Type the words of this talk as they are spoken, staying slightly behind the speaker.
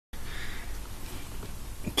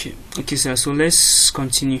Okay sir, so let's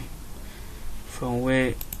continue from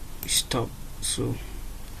where we stop. So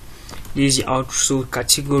this is the out, so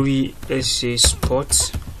category, let's say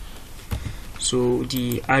sports. So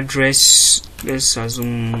the address, let's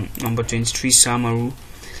assume number 23 Samaru.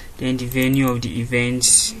 Then the venue of the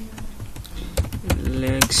event,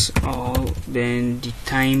 legs all. Then the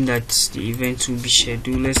time that the event will be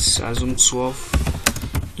scheduled, let's assume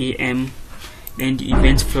 12 a.m. Then the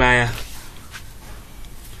event flyer.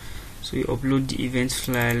 So you upload the event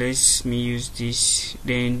flyer. Let me use this.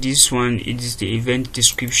 Then this one, it is the event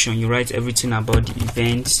description. You write everything about the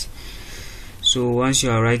event. So once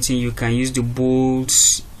you are writing, you can use the bold,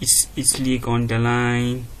 italic,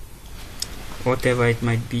 underline, whatever it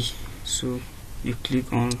might be. So you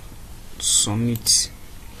click on submit.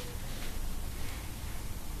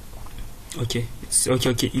 Okay, it's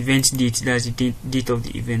okay. Event date, that's the date of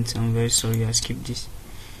the event. I'm very sorry, I skipped this.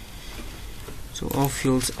 So all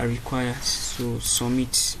fields are required. So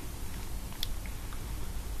submit.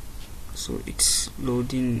 So it's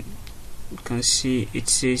loading. You can see it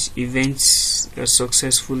says events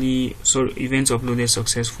successfully. Sorry, events uploaded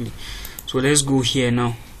successfully. So let's go here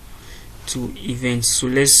now to events. So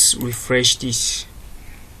let's refresh this.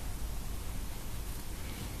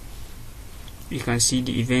 You can see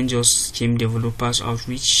the event just came, developers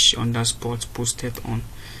outreach _ posted on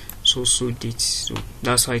so date. So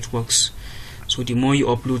that's how it works. So the more you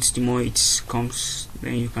upload, the more it comes.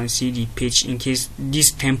 Then you can see the page, in case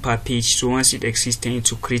this 10 per page. So once it exists, then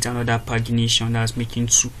to create another pagination, that's making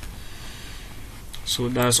 2. So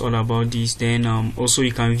that's all about this. Then also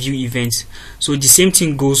you can view events. So the same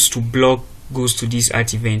thing goes to blog, goes to these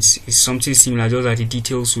at events. It's something similar, just that the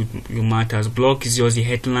details will matter. Blog is just the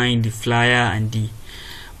headline, the flyer, and the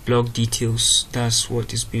blog details. That's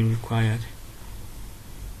what is being required.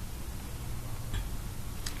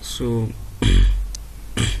 So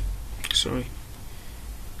sorry.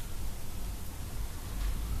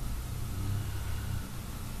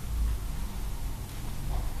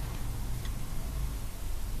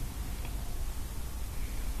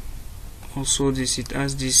 Also this, it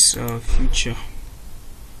has this feature.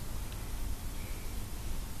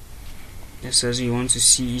 Just as you want to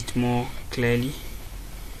see it more clearly,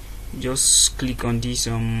 just click on this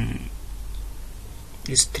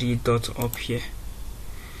 3 dots up here.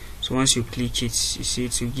 So once you click it, you see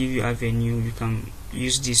it will give you avenue. You can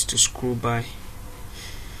use this to scroll by.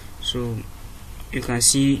 So you can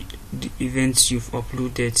see the events you've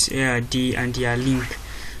uploaded. Here are they, and they are linked.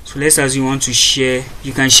 So let's as you want to share,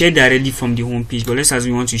 you can share directly from the home page, but let's as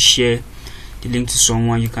you want to share the link to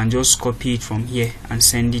someone, you can just copy it from here and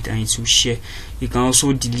send it, and it will share. You can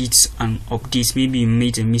also delete and update. Maybe you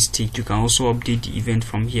made a mistake, you can also update the event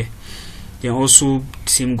from here. Then also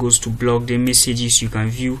same goes to blog. The messages, you can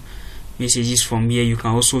view messages from here. You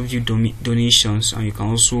can also view donations, and you can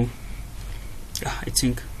also I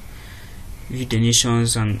think view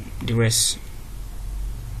donations and the rest.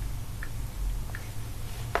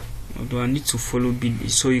 Although I need to follow bit,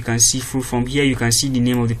 so you can see through from here. You can see the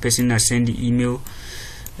name of the person that sent the email,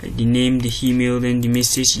 the name, the email, then the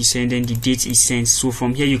message he sent, then the date he sent. So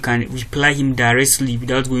from here you can reply him directly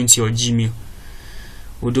without going to your Gmail.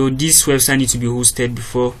 Although this website needs to be hosted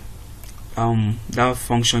before that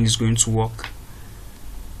function is going to work.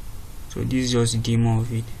 So this is just the demo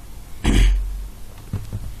of it.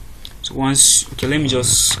 So once, okay, let me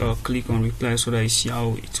just click on reply so that you see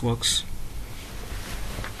how it works.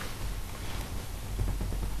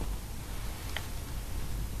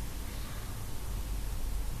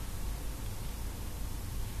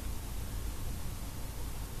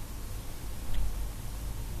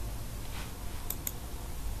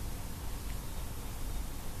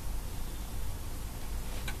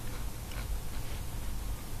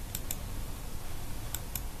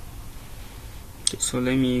 So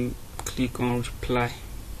let me click on reply.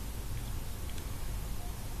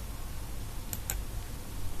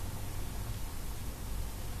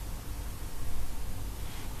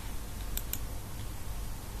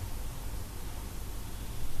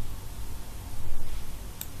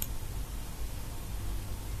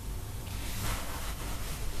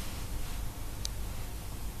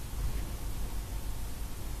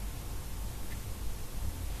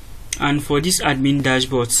 And for this admin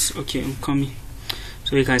dashboards, okay, I'm coming.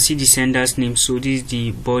 So you can see the sender's name. So this is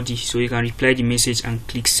the body. So you can reply the message and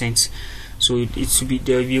click send. So it will be,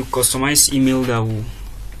 there will be a customized email that will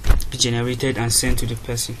be generated and sent to the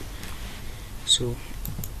person. So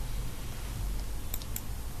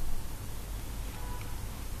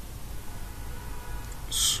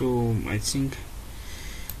I think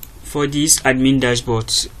for these admin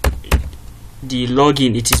dashboards, the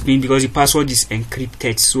login, it is being, because the password is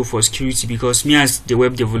encrypted. So for security, because me as the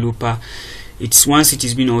web developer, it's once it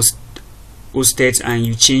is being hosted and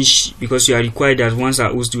you change, because you are required that once I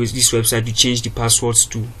host this website, you change the passwords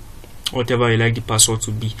to whatever you like the password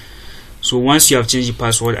to be. So once you have changed the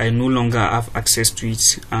password, I no longer have access to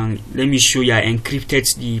it. And let me show you, I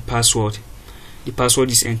encrypted the password. The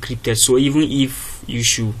password is encrypted. So even if you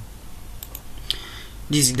should,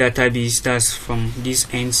 this database, that's from this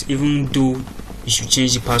end, even though you should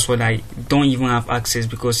change the password, I don't even have access,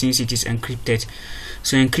 because since it is encrypted.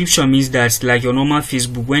 So encryption means that, like your normal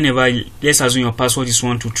Facebook, whenever, let's assume your password is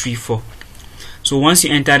 1234. So once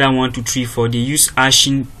you enter that 1234, they use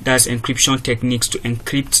hashing, that's encryption techniques, to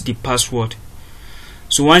encrypt the password.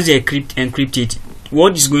 So once they encrypt it,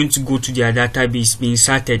 what is going to go to their database being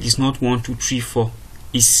inserted is not 1234.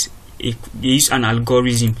 They use an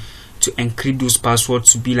algorithm to encrypt those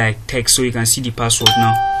passwords to be like text. So you can see the password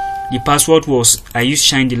now. The password was, I used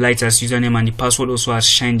Shine the Light as username, and the password also has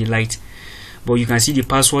Shine the Light. But you can see the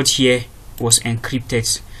password here was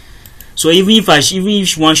encrypted. So even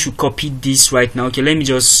if one should copy this right now, okay, let me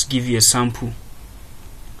just give you a sample.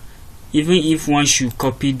 Even if one should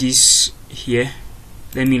copy this here,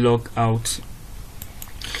 let me log out.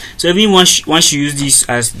 So even one should use this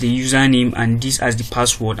as the username and this as the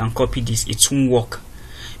password and copy this, it won't work,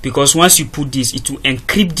 because once you put this, it will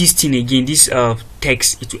encrypt this thing again, this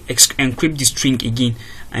text, it will encrypt the string again,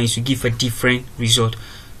 and it will give a different result.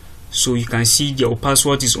 So you can see your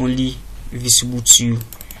password is only visible to you.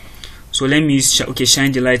 So let me use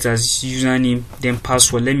Shine the Light as username, then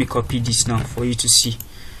password. Let me copy this now for you to see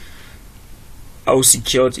how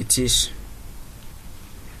secured it is.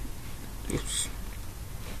 Oops.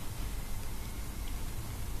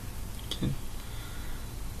 Okay.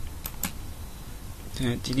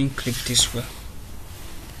 I didn't click this well.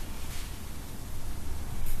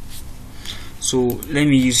 So let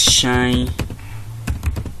me use Shine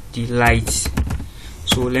the Light.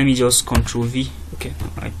 So let me just Control V. Okay,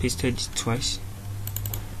 I pasted it twice.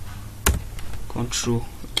 Control.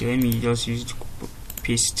 Okay, let me just use the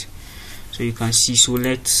paste so you can see. So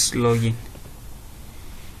let's log in.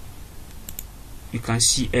 You can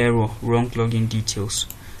see error, wrong login details.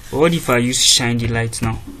 But what if I use Shine the Light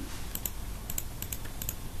now?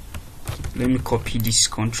 Let me copy this,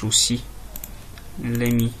 Control C, and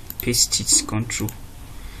let me paste it, Control.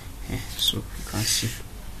 So you can see.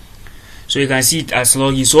 So you can see it as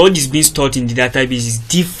login. So all this being stored in the database is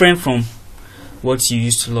different from what you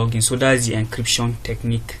used to log in. So that's the encryption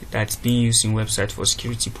technique that's being used in website for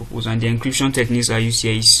security purpose. And the encryption techniques I use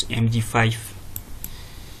here is MD5.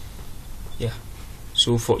 Yeah.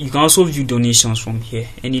 So you can also view donations from here.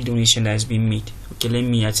 Any donation that has been made.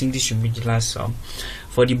 Okay, I think this should be the last.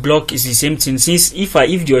 For the block, is the same thing. Since if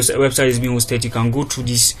your website is being hosted, you can go through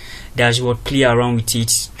this dashboard, play around with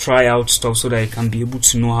it, try out stuff, so that you can be able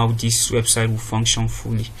to know how this website will function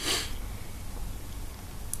fully.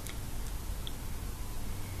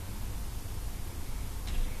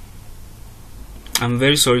 I'm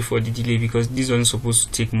very sorry for the delay, because this wasn't supposed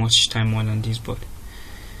to take much time more than this, but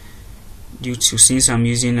due to, since I'm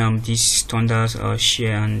using this Thunder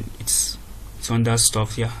share, and it's Thunder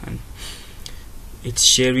stuff, yeah, and it's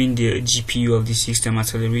sharing the GPU of the system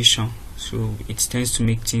acceleration, so it tends to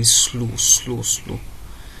make things slow. So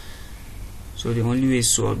the only way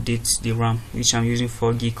is to update the RAM, which I'm using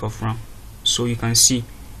 4 GB of RAM. So you can see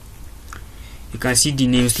the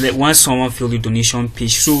names. Like once someone filled the donation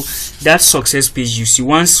page, so that success page you see,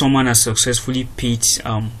 once someone has successfully paid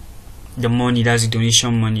the money, that's the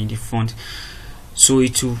donation money, the fund. So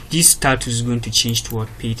this status is going to change to what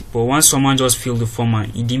paid. But once someone just filled the form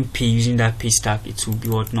and he didn't pay using that pay stack, it will be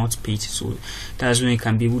what not paid. So that's when you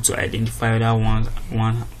can be able to identify whether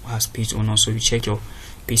one has paid or not. So you check your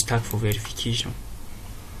pay stack for verification.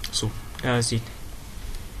 So that's it.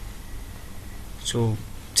 So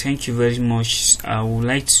thank you very much. I would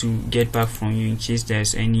like to get back from you in case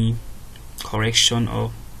there's any correction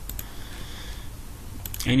or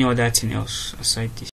any other thing else aside this.